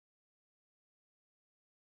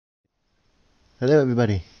Hello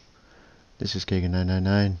everybody, this is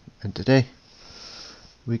Kagan999 and today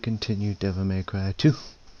we continue Devil May Cry 2.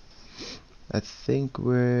 I think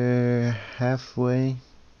we're halfway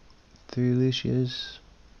through Lucia's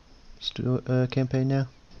campaign now.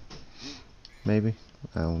 Maybe,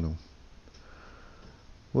 I don't know.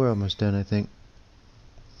 We're almost done, I think.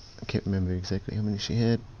 I can't remember exactly how many she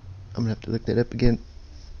had. I'm gonna have to look that up again.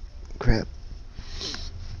 Crap.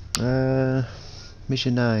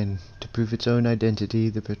 Mission 9. To prove its own identity,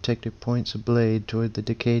 the Protector points a blade toward the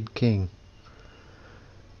decayed king.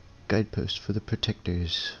 Guidepost for the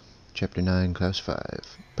Protectors. Chapter 9, Class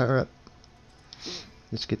 5. Power up.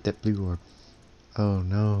 Let's get that blue orb. Oh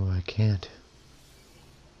no, I can't.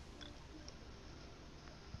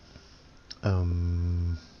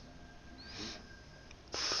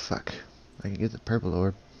 Fuck. I can get the purple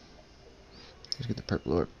orb. Let's get the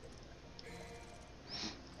purple orb.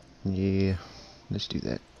 Yeah, let's do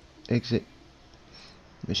that. Exit.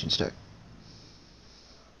 Mission start.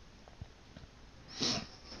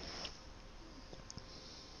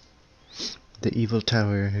 The evil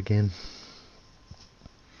tower again.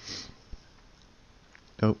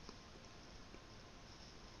 Oh.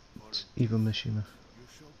 It's evil Mishima.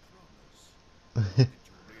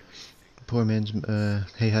 Poor man's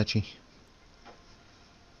Heihachi.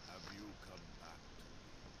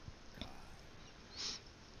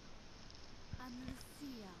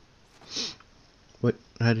 What?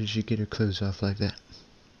 How did she get her clothes off like that?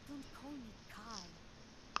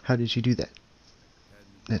 How did she do that?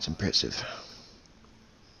 That's impressive.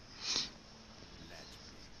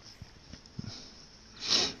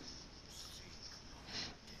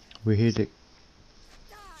 We're here to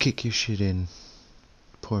kick your shit in.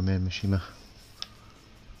 Poor man Mishima.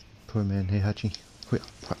 Poor man Heihachi.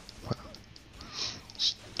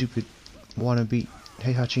 Stupid wannabe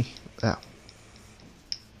Heihachi. Ow.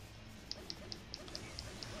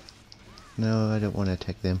 No, I don't want to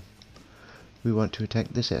attack them. We want to attack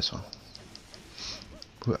this asshole.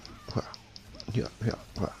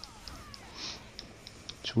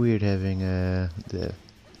 It's weird having the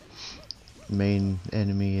main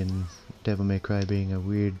enemy in Devil May Cry being a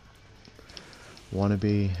weird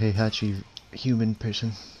wannabe Heihachi human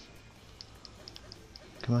person.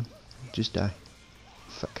 Come on, just die.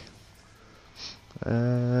 Fuck.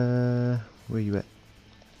 Where you at?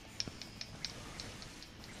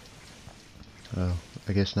 Oh,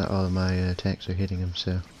 I guess not all of my attacks are hitting him,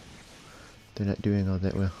 so they're not doing all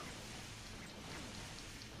that well.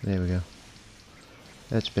 There we go.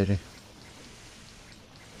 That's better.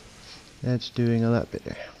 That's doing a lot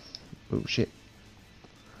better. Oh shit.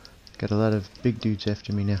 Got a lot of big dudes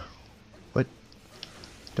after me now. What?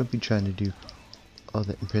 Don't be trying to do all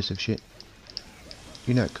that impressive shit.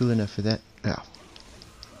 You're not cool enough for that. Ow.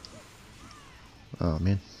 Oh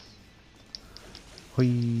man.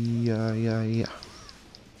 Hoi-ya-ya-ya.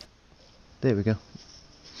 There we go.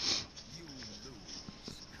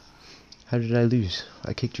 How did I lose?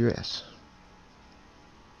 I kicked your ass.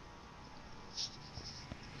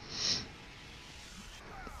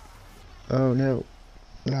 Oh no.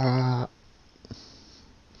 Ah.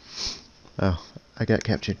 Oh, I got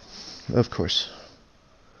captured. Of course.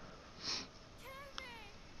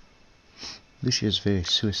 Lucia's very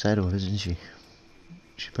suicidal, isn't she?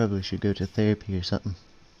 She probably should go to therapy or something.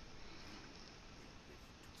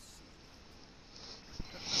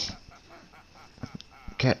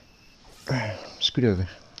 Cat. Scoot over.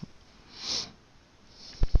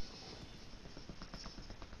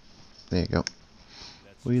 There you go.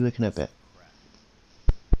 What are you looking up at?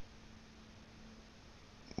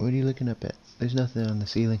 What are you looking up at? There's nothing on the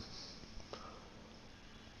ceiling.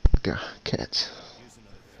 God, cats.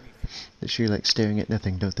 They sure like staring at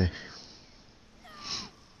nothing, don't they?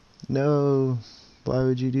 No! Why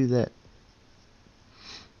would you do that?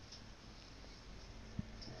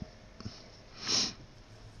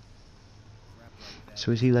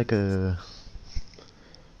 So is he like a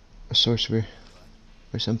sorcerer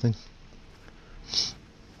or something?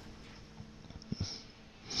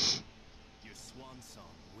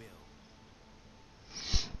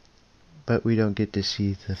 But we don't get to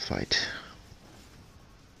see the fight.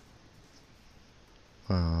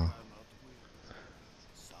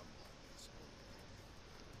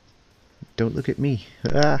 Don't look at me.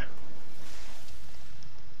 Ah!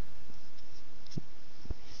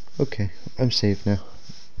 Okay, I'm safe now.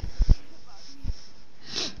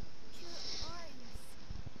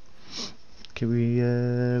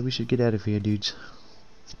 Can we should get out of here, dudes.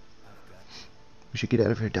 We should get out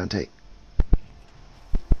of here, Dante.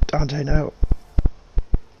 Dante, no!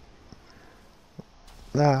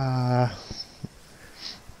 Ah!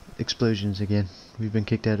 explosions again. We've been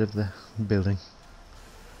kicked out of the building.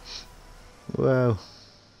 Whoa.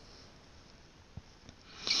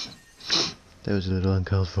 That was a little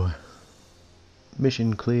uncalled for.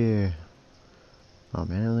 Mission clear. Oh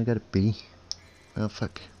man, I only got a B. Oh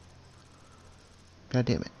fuck. God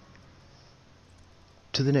damn it.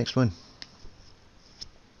 To the next one.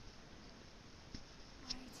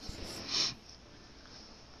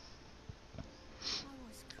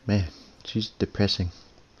 Man, she's depressing.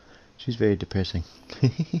 She's very depressing.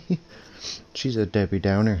 She's a Debbie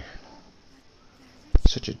Downer.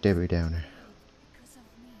 Such a Debbie Downer.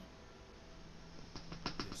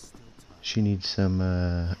 She needs some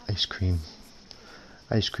ice cream.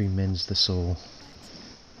 Ice cream mends the soul.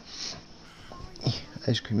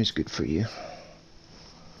 Ice cream is good for you.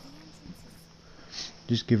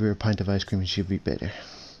 Just give her a pint of ice cream and she'll be better.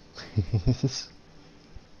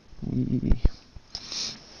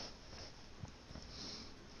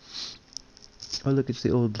 Oh look, it's the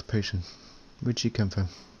old person. Where'd she come from?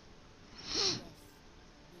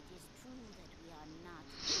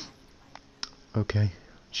 Okay,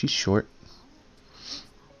 she's short.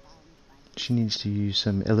 She needs to use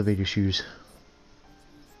some elevator shoes.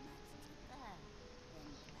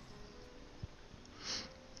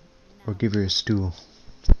 Or give her a stool.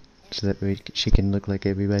 So that way she can look like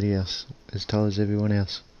everybody else. As tall as everyone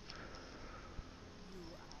else.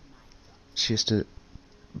 She has to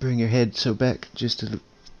bring her head so back just to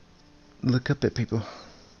look up at people.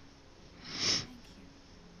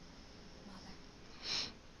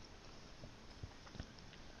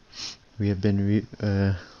 We have been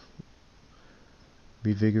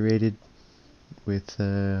revigorated with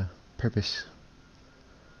purpose.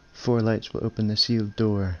 4 lights will open the sealed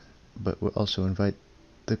door, but will also invite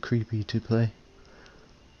the creepy to play.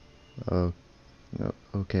 Oh,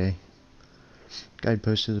 okay.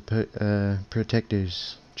 Guidepost to the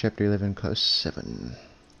protectors. Chapter 11, Clause 7.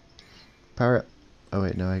 Power up. Oh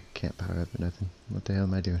wait, no, I can't power up nothing. What the hell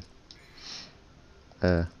am I doing?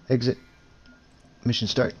 Exit. Mission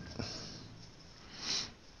start.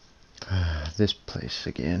 This place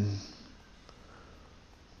again.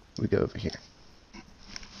 We go over here.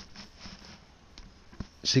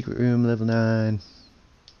 Secret room, level 9.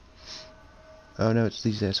 Oh no, it's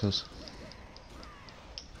these assholes.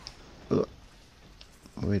 Oh.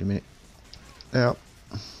 Wait a minute. Ow.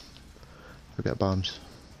 I got bombs.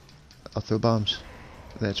 I'll throw bombs.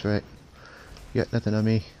 That's right. You got nothing on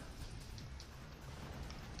me.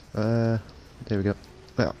 There we go.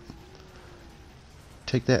 Well,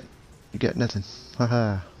 take that. You got nothing.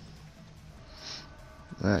 Haha.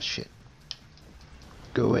 Ah, shit.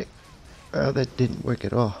 Go away. Oh, that didn't work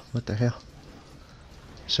at all. What the hell?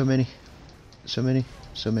 So many. So many.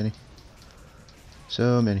 So many.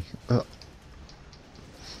 So many. Oh.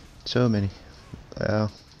 So many.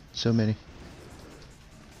 Oh. So many.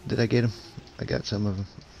 Did I get them? I got some of them.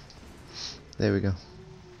 There we go.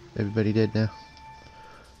 Everybody dead now?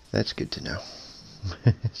 That's good to know.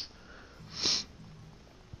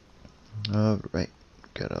 Alright.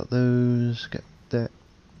 Got all those. Got that.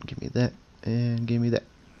 Give me that. And give me that.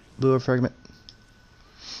 Lure fragment.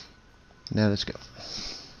 Now let's go.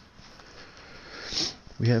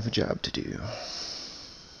 We have a job to do.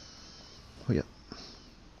 Oh, yeah.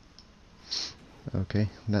 Okay,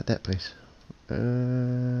 not that place.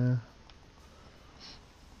 Over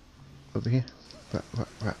here.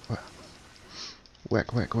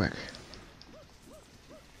 Whack, whack, whack.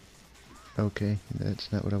 Okay,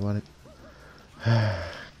 that's not what I wanted.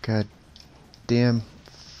 God damn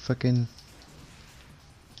fucking.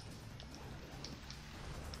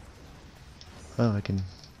 Oh, I can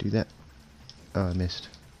do that. Oh, I missed.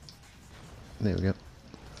 There we go.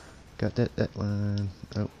 Got that one.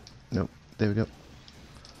 Oh, nope. There we go.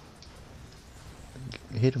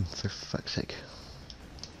 Hit him, for fuck's sake.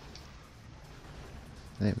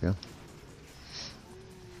 There we go.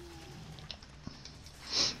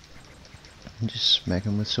 And just smack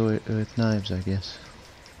him with knives, I guess.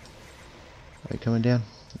 Are you coming down?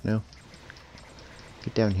 No.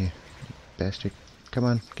 Get down here, you bastard. Come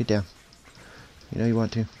on, get down. You know you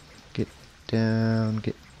want to. Get down,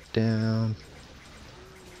 get down.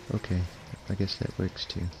 Okay, I guess that works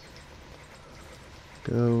too.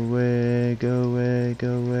 Go away, go away,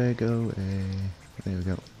 go away, go away. There we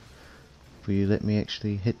go. Will you let me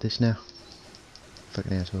actually hit this now?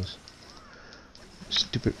 Fucking assholes.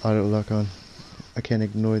 Stupid auto lock on. I can't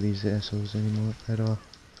ignore these assholes anymore at all.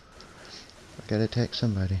 I gotta attack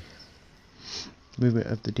somebody. Movement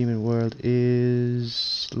of the demon world is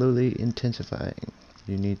slowly intensifying.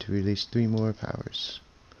 You need to release 3 more powers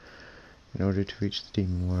in order to reach the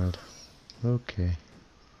demon world. Okay.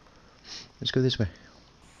 Let's go this way.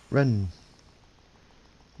 Run.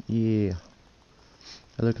 Yeah.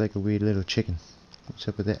 I look like a weird little chicken. What's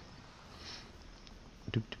up with that?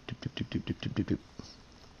 Doop, doop, doop, doop, doop, doop, doop, doop, doop.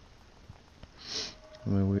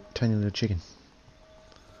 I'm a weird, tiny little chicken.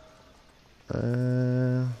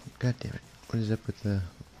 God damn it. What is up with the...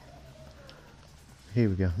 Here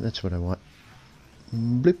we go. That's what I want.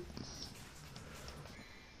 Bloop.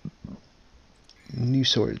 New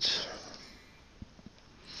swords.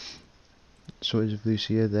 Swords of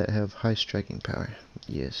Lucia that have high striking power.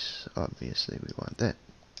 Yes, obviously we want that.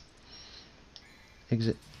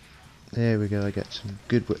 Exit. There we go, I got some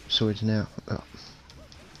good swords now. Oh.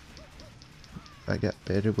 I got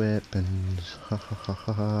better weapons. Ha ha ha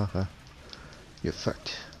ha ha ha. You're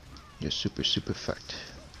fucked. You're super fucked.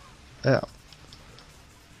 Ow.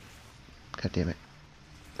 God damn it.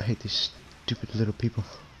 I hate these stupid little people.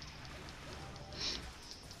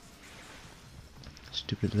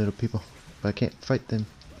 Stupid little people. But I can't fight them.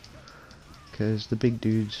 Because the big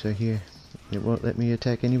dudes are here. It won't let me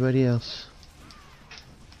attack anybody else.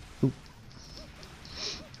 Oop.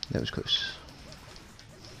 That was close.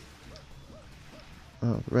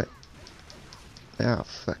 Oh, right. Oh,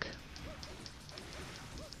 fuck.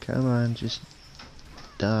 Come on, just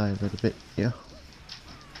die a little bit, yeah?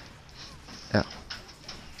 Ow.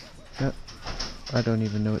 Oh, I don't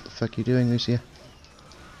even know what the fuck you're doing, Lucia.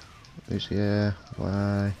 Lucia,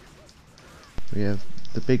 why? We have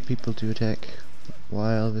the big people to attack.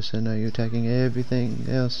 Why all of a sudden are you attacking everything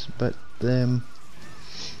else but them?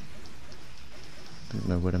 I don't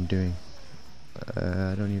know what I'm doing.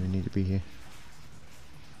 I don't even need to be here.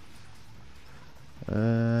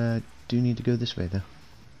 I do need to go this way though.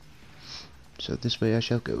 So this way I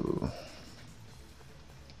shall go.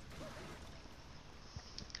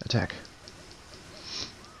 Attack.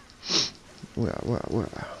 Wow.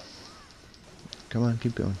 Come on,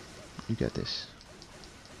 keep going. You got this.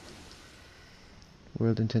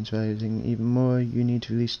 World intensifying even more. You need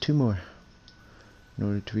to release 2 more in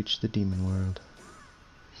order to reach the demon world.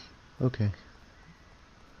 Okay.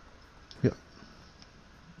 Yeah.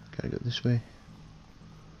 Gotta go this way.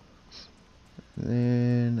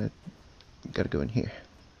 Then I gotta go in here.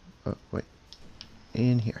 Oh, wait.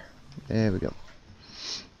 In here. There we go.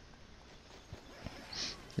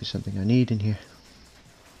 There's something I need in here.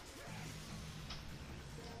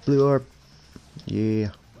 Blue orb. Yeah.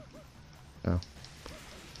 Oh.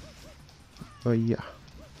 Oh yeah.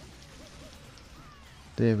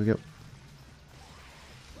 There we go.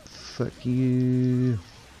 Fuck you.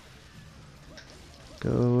 Go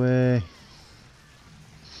away.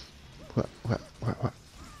 What?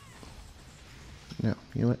 No,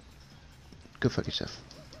 you know what? Go fuck yourself.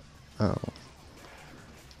 Oh.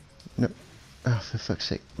 No. Oh, for fuck's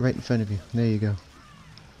sake. Right in front of you. There you go.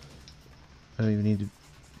 I don't even need to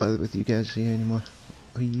bother with you guys here anymore.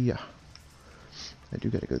 Oh yeah. I do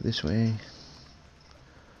gotta go this way.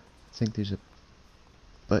 I think there's a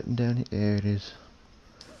button down here. There it is.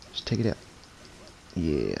 Just take it out.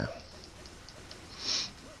 Yeah.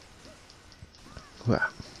 Wow.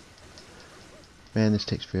 Man, this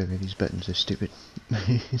takes forever. These buttons are stupid.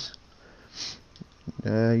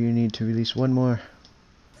 You need to release 1 more.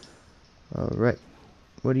 Alright.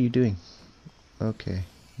 What are you doing? Okay.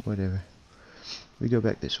 Whatever. We go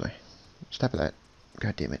back this way. Stop that.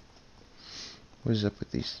 God damn it. What is up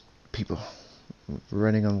with these people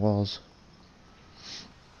running on walls?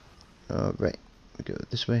 Alright. We go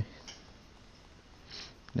this way.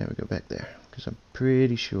 Now we go back there. Because I'm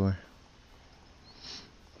pretty sure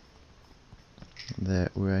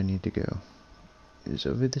that where I need to go is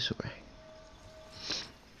over this way.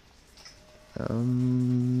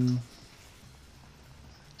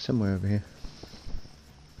 Somewhere over here.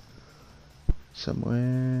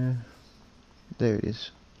 Somewhere. There it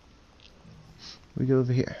is. We go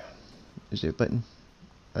over here. Is there a button?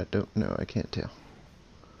 I don't know. I can't tell.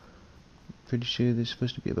 Pretty sure there's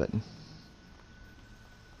supposed to be a button.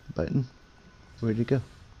 Button? Where'd it go?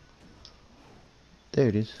 There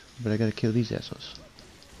it is. But I gotta kill these assholes.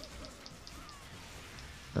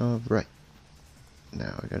 Alright.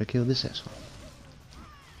 Now I gotta kill this asshole.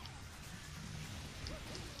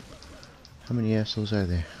 How many assholes are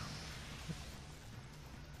there?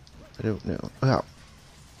 I don't know. Oh.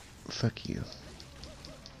 Fuck you.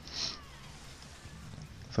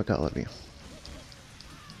 Fuck all of you.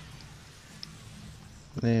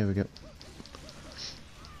 There we go.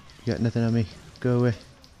 You got nothing on me. Go away.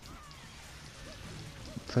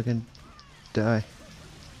 Fucking die.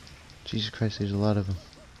 Jesus Christ, there's a lot of them.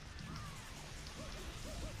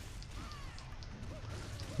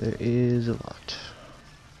 There is a lot.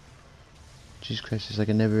 Jesus Christ, it's like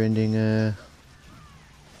a never-ending,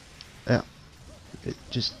 It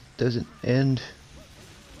just doesn't end.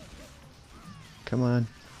 Come on.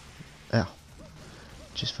 Ow.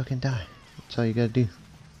 Just fucking die. That's all you gotta do.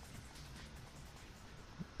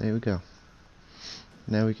 There we go.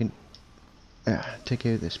 Now we can take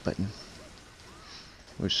care of this button.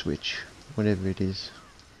 Or switch. Whatever it is.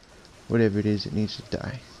 Whatever it is, it needs to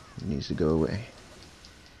die. It needs to go away.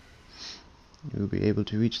 You will be able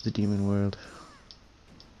to reach the demon world.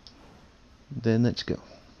 Then let's go.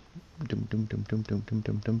 Dum dum dum dum dum dum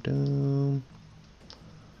dum dum dum.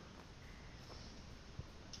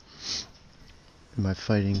 Am I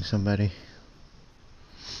fighting somebody?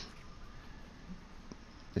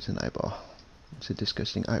 It's an eyeball. It's a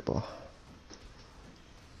disgusting eyeball.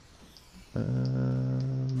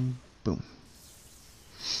 Boom.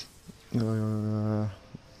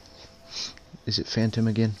 Is it Phantom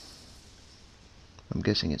again? I'm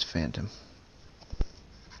guessing it's Phantom.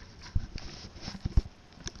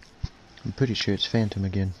 I'm pretty sure it's Phantom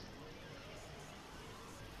again.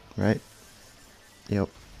 Right? Yep,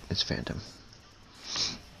 it's Phantom.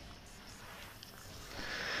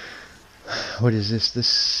 What is this? The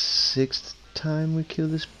 6th time we kill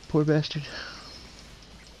this poor bastard?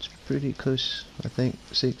 It's pretty close, I think.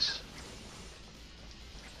 6.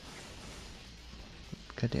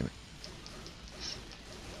 God damn it.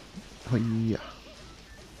 Oh yeah.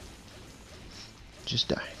 Just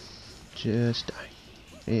die. Just die.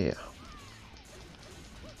 Yeah.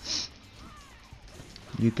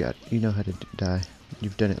 You know how to die.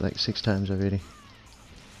 You've done it like 6 times already.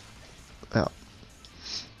 Ow.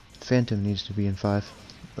 Phantom needs to be in 5.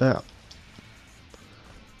 Ow.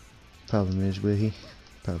 Problem is, will he?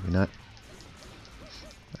 Probably not.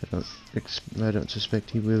 I don't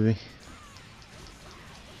suspect he will be.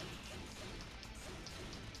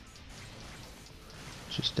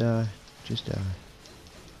 Just die. Just die.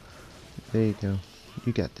 There you go.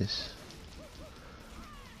 You got this.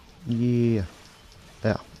 Yeah.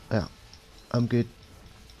 Ow. Ow. I'm good.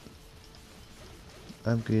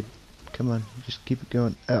 I'm good. Come on. Just keep it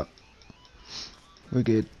going. Ow. We're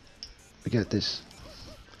good. We got this.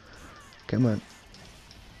 Come on.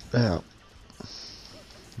 Ow.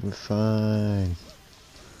 We're fine.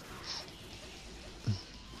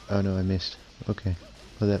 Oh no, I missed. Okay.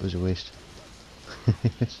 Well, that was a waste.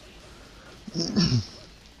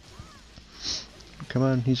 Come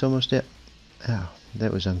on, he's almost dead. Ow,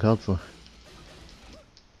 that was uncalled for.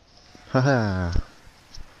 Haha.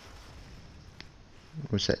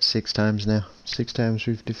 What's that, 6 times now? 6 times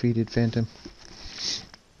we've defeated Phantom?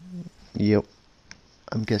 Yep.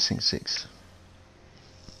 I'm guessing 6.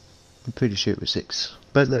 I'm pretty sure it was 6.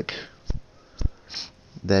 But look,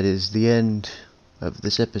 that is the end of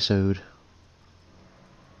this episode.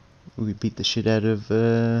 We beat the shit out of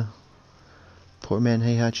poor man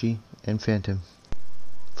Heihachi and Phantom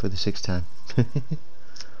for the 6th time.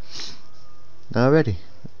 Alrighty,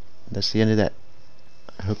 that's the end of that.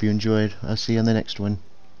 I hope you enjoyed. I'll see you on the next one.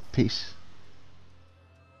 Peace.